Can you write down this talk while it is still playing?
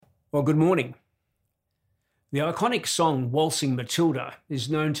Well, good morning. The iconic song Waltzing Matilda is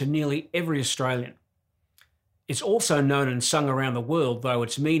known to nearly every Australian. It's also known and sung around the world, though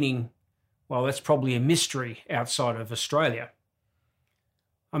its meaning, well, that's probably a mystery outside of Australia.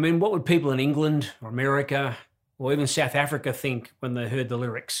 I mean, what would people in England or America or even South Africa think when they heard the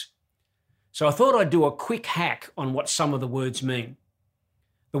lyrics? So I thought I'd do a quick hack on what some of the words mean.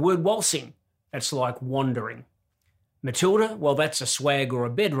 The word waltzing, that's like wandering. Matilda, well, that's a swag or a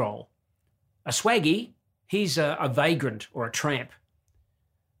bedroll. A swaggy, he's a vagrant or a tramp.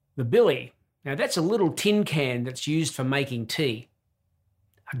 The billy, now that's a little tin can that's used for making tea.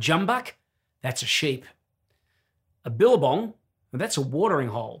 A jumbuck, that's a sheep. A billabong, well, that's a watering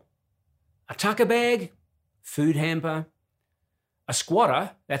hole. A tucker bag, food hamper. A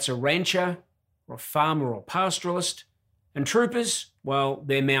squatter, that's a rancher or a farmer or pastoralist. And troopers, well,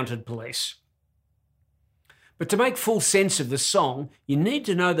 they're mounted police. But to make full sense of the song, you need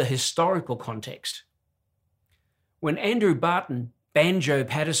to know the historical context. When Andrew Barton Banjo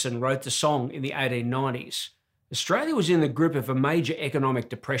Patterson wrote the song in the 1890s, Australia was in the grip of a major economic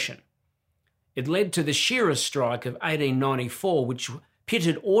depression. It led to the Shearers' Strike of 1894, which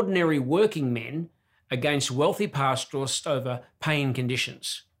pitted ordinary working men against wealthy pastoralists over paying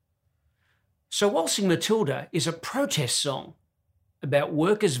conditions. So Waltzing Matilda is a protest song about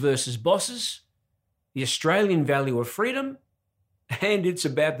workers versus bosses, the Australian value of freedom, and it's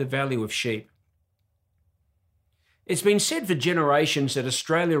about the value of sheep. It's been said for generations that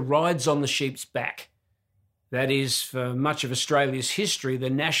Australia rides on the sheep's back. That is, for much of Australia's history, the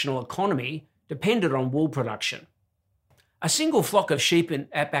national economy depended on wool production. A single flock of sheep in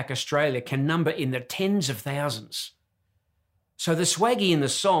outback Australia can number in the tens of thousands. So the swaggy in the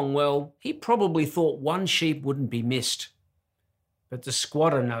song, well, he probably thought one sheep wouldn't be missed. But the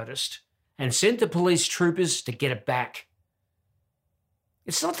squatter noticed and sent the police troopers to get it back.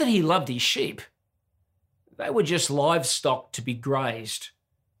 It's not that he loved his sheep. They were just livestock to be grazed.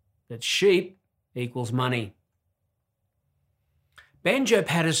 But sheep equals money. Banjo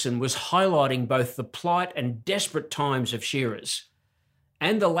Patterson was highlighting both the plight and desperate times of shearers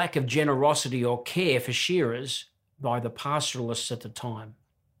and the lack of generosity or care for shearers by the pastoralists at the time.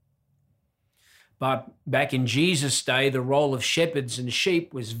 But back in Jesus' day, the role of shepherds and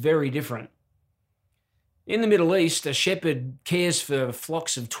sheep was very different. In the Middle East, a shepherd cares for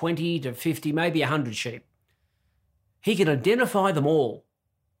flocks of 20 to 50, maybe 100 sheep. He can identify them all,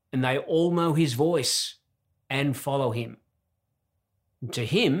 and they all know his voice and follow him. And to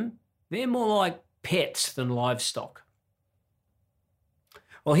him, they're more like pets than livestock.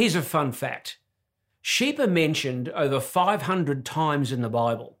 Well, here's a fun fact. Sheep are mentioned over 500 times in the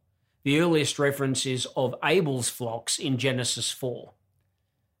Bible. The earliest reference is of Abel's flocks in Genesis 4.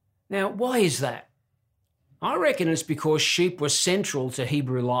 Now, why is that? I reckon it's because sheep were central to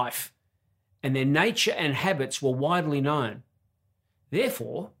Hebrew life, and their nature and habits were widely known.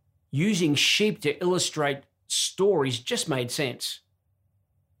 Therefore, using sheep to illustrate stories just made sense.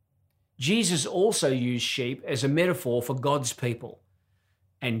 Jesus also used sheep as a metaphor for God's people,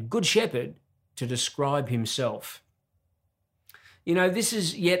 and Good Shepherd to describe himself. You know, this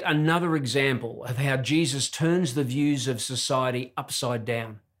is yet another example of how Jesus turns the views of society upside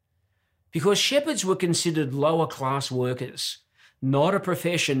down. Because shepherds were considered lower class workers, not a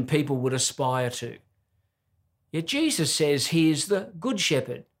profession people would aspire to. Yet Jesus says he is the Good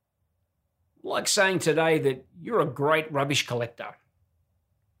Shepherd, like saying today that you're a great rubbish collector.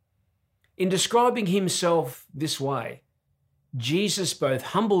 In describing himself this way, Jesus both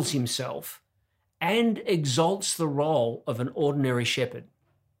humbles himself and exalts the role of an ordinary shepherd.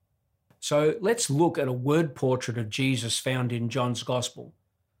 So let's look at a word portrait of Jesus found in John's Gospel,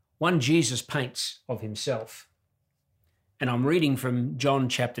 one Jesus paints of himself. And I'm reading from John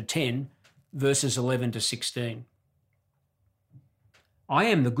chapter 10, verses 11 to 16. I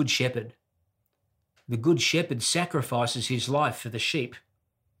am the good shepherd. The good shepherd sacrifices his life for the sheep.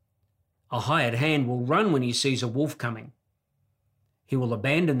 A hired hand will run when he sees a wolf coming. He will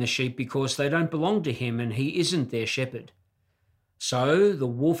abandon the sheep because they don't belong to him and he isn't their shepherd. So the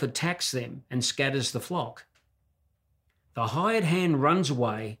wolf attacks them and scatters the flock. The hired hand runs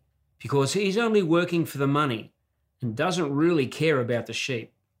away because he's only working for the money and doesn't really care about the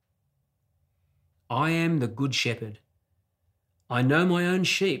sheep. I am the good shepherd. I know my own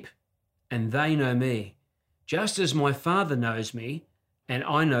sheep and they know me, just as my Father knows me and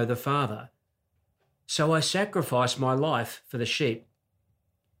I know the Father. So I sacrifice my life for the sheep.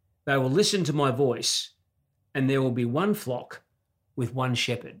 They will listen to my voice, and there will be one flock with one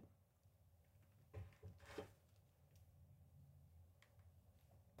shepherd.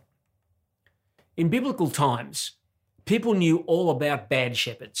 In biblical times, people knew all about bad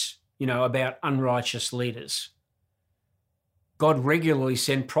shepherds. about unrighteous leaders. God regularly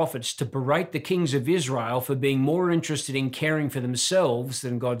sent prophets to berate the kings of Israel for being more interested in caring for themselves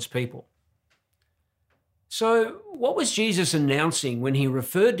than God's people. So, what was Jesus announcing when he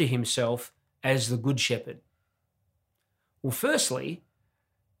referred to himself as the Good Shepherd? Well, firstly,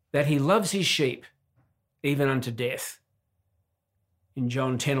 that he loves his sheep, even unto death. In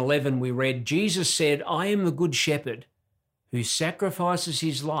John 10:11, we read, Jesus said, I am the Good Shepherd who sacrifices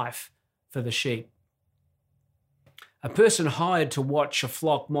his life for the sheep. A person hired to watch a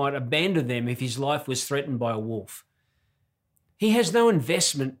flock might abandon them if his life was threatened by a wolf. He has no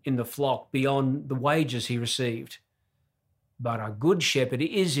investment in the flock beyond the wages he received. But a good shepherd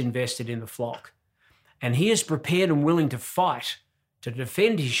is invested in the flock, and he is prepared and willing to fight to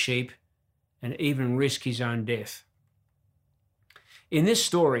defend his sheep and even risk his own death. In this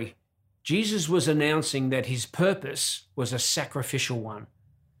story, Jesus was announcing that his purpose was a sacrificial one.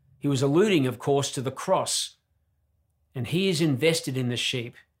 He was alluding, of course, to the cross, and he is invested in the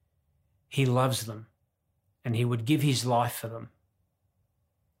sheep. He loves them, and he would give his life for them.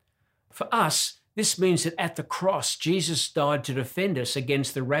 For us, this means that at the cross, Jesus died to defend us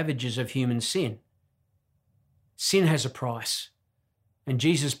against the ravages of human sin. Sin has a price, and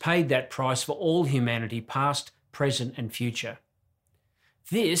Jesus paid that price for all humanity, past, present, and future.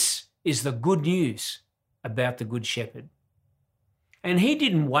 This is the good news about the Good Shepherd. And he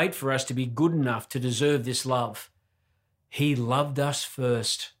didn't wait for us to be good enough to deserve this love. He loved us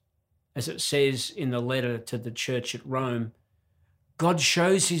first. As it says in the letter to the church at Rome, God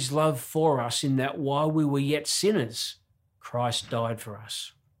shows his love for us in that while we were yet sinners, Christ died for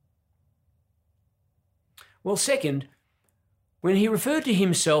us. Well, second, when he referred to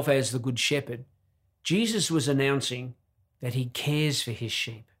himself as the Good Shepherd, Jesus was announcing that he cares for his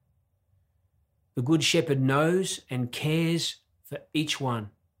sheep. The Good Shepherd knows and cares for each one.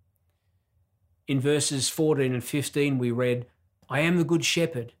 In verses 14 and 15 we read, I am the Good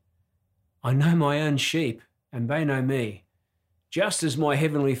Shepherd. I know my own sheep, and they know me, just as my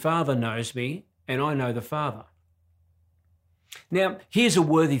heavenly Father knows me, and I know the Father. Now, here's a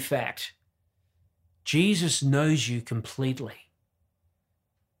worthy fact. Jesus knows you completely.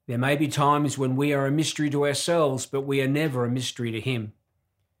 There may be times when we are a mystery to ourselves, but we are never a mystery to him.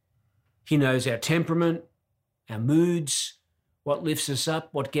 He knows our temperament, our moods, what lifts us up,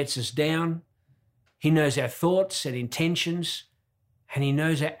 what gets us down. He knows our thoughts and intentions, and he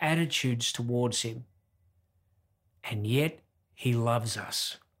knows our attitudes towards him. And yet, he loves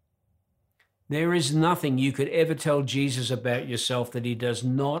us. There is nothing you could ever tell Jesus about yourself that he does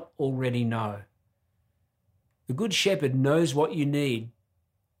not already know. The Good Shepherd knows what you need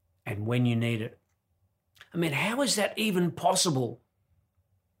and when you need it. I mean, how is that even possible?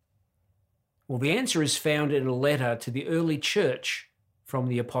 Well, the answer is found in a letter to the early church from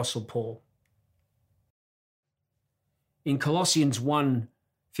the Apostle Paul. In Colossians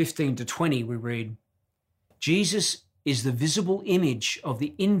 1:15-20, we read, Jesus is the visible image of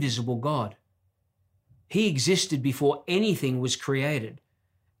the invisible God. He existed before anything was created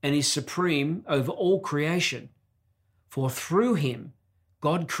and is supreme over all creation. For through him,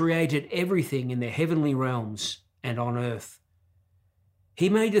 God created everything in the heavenly realms and on earth. He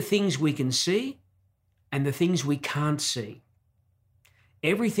made the things we can see and the things we can't see.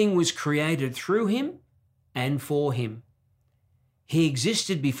 Everything was created through him and for him. He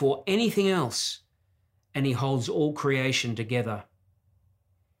existed before anything else, and he holds all creation together.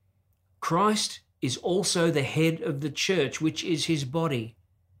 Christ is also the head of the church, which is his body.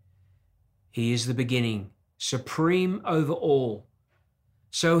 He is the beginning, supreme over all.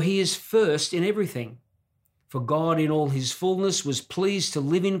 So he is first in everything. For God in all his fullness was pleased to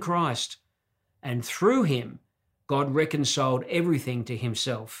live in Christ, and through him God reconciled everything to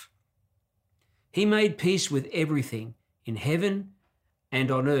himself. He made peace with everything in heaven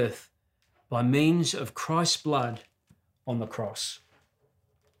and on earth by means of Christ's blood on the cross.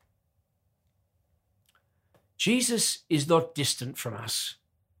 Jesus is not distant from us,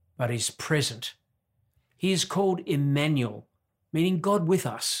 but is present. He is called Emmanuel, meaning God with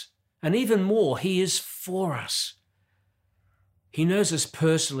us, and even more, he is for us. He knows us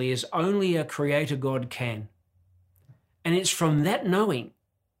personally as only a creator God can. And it's from that knowing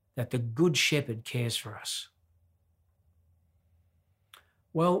that the Good Shepherd cares for us.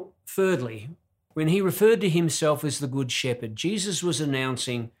 Well, thirdly, when he referred to himself as the Good Shepherd, Jesus was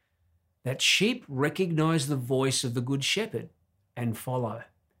announcing that sheep recognize the voice of the Good Shepherd and follow.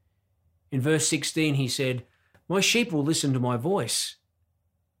 In verse 16, he said, My sheep will listen to my voice,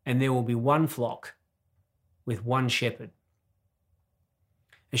 and there will be one flock with one shepherd.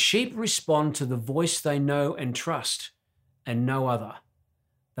 As sheep respond to the voice they know and trust, and no other,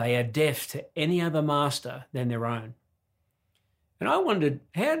 They are deaf to any other master than their own. And I wondered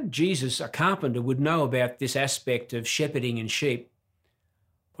how Jesus, a carpenter, would know about this aspect of shepherding and sheep.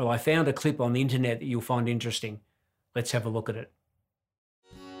 Well, I found a clip on the internet that you'll find interesting. Let's have a look at it.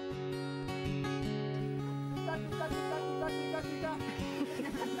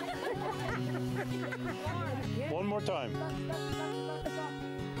 One more time.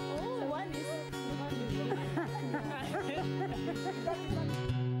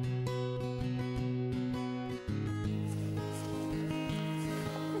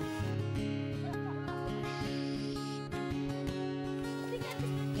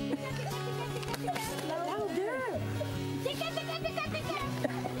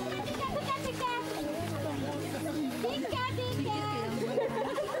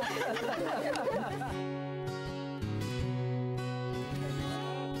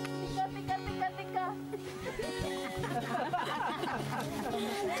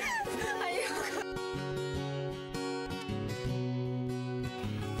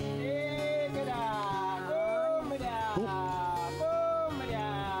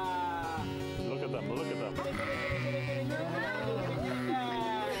 Look at them, look at them. Isn't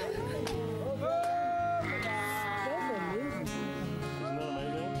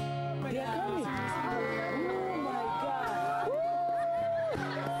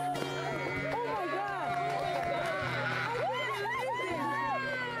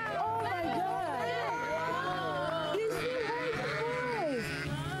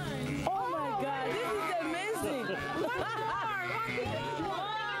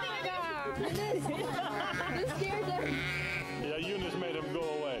that amazing? Yeah, Eunice made him go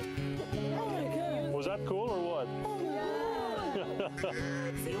away. Was that cool or what?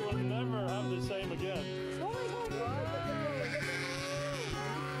 You will never have the same again.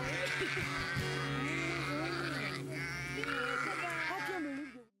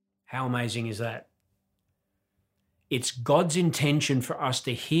 How amazing is that? It's God's intention for us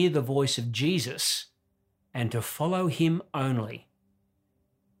to hear the voice of Jesus and to follow him only.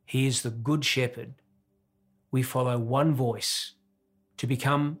 He is the Good Shepherd. We follow one voice to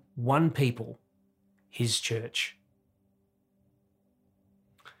become one people, his church.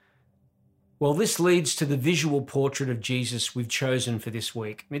 Well, this leads to the visual portrait of Jesus we've chosen for this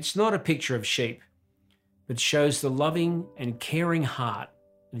week. It's not a picture of sheep, but shows the loving and caring heart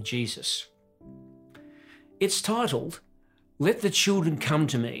of Jesus. It's titled, "Let the Children Come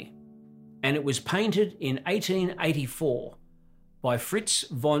to Me," and it was painted in 1884 by Fritz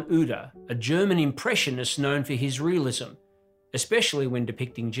von Uder, a German impressionist known for his realism, especially when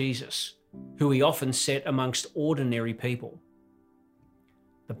depicting Jesus, who he often set amongst ordinary people.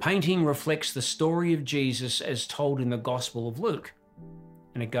 The painting reflects the story of Jesus as told in the Gospel of Luke,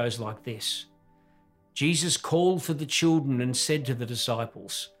 and it goes like this. Jesus called for the children and said to the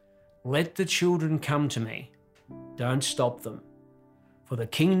disciples, "Let the children come to me. Don't stop them, for the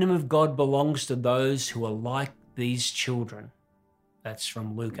kingdom of God belongs to those who are like these children." That's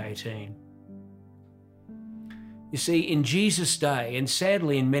from Luke 18. You see, in Jesus' day, and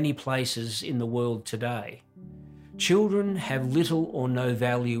sadly in many places in the world today, children have little or no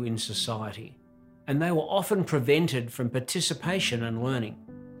value in society, and they were often prevented from participation and learning.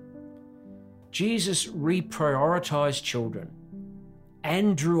 Jesus reprioritized children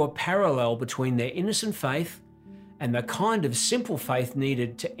and drew a parallel between their innocent faith and the kind of simple faith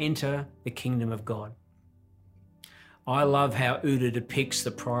needed to enter the kingdom of God. I love how Uda depicts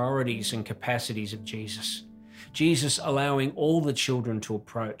the priorities and capacities of Jesus. Jesus allowing all the children to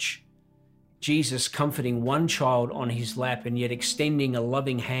approach. Jesus comforting one child on his lap and yet extending a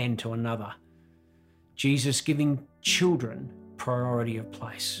loving hand to another. Jesus giving children priority of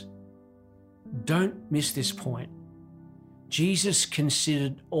place. Don't miss this point. Jesus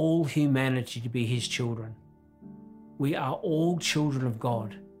considered all humanity to be his children. We are all children of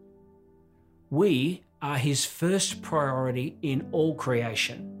God. We are his first priority in all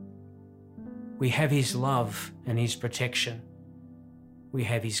creation. We have his love and his protection. We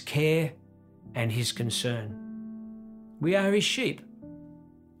have his care and his concern. We are his sheep,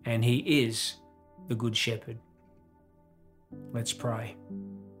 and he is the Good Shepherd. Let's pray.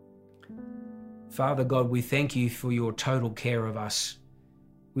 Father God, we thank you for your total care of us.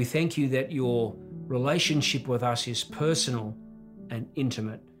 We thank you that your relationship with us is personal and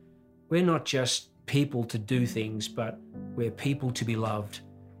intimate. We're not just people to do things, but we're people to be loved.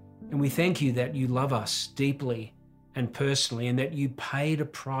 And we thank you that you love us deeply and personally, and that you paid a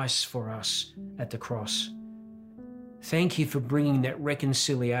price for us at the cross. Thank you for bringing that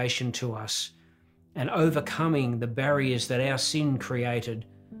reconciliation to us and overcoming the barriers that our sin created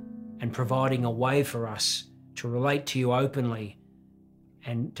and providing a way for us to relate to you openly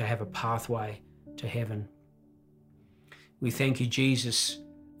and to have a pathway to heaven. We thank you, Jesus,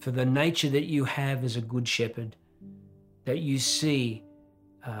 for the nature that you have as a good shepherd, that you see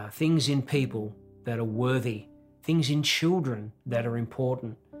things in people that are worthy, things in children that are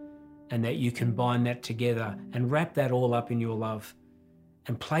important, and that you combine that together and wrap that all up in your love,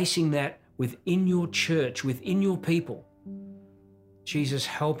 and placing that within your church, within your people. Jesus,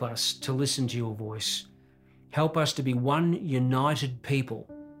 help us to listen to your voice. Help us to be one united people.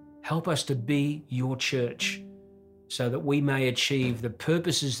 Help us to be your church so that we may achieve the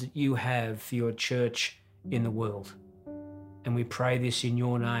purposes that you have for your church in the world. And we pray this in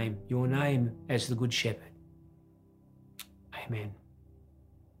your name as the Good Shepherd. Amen.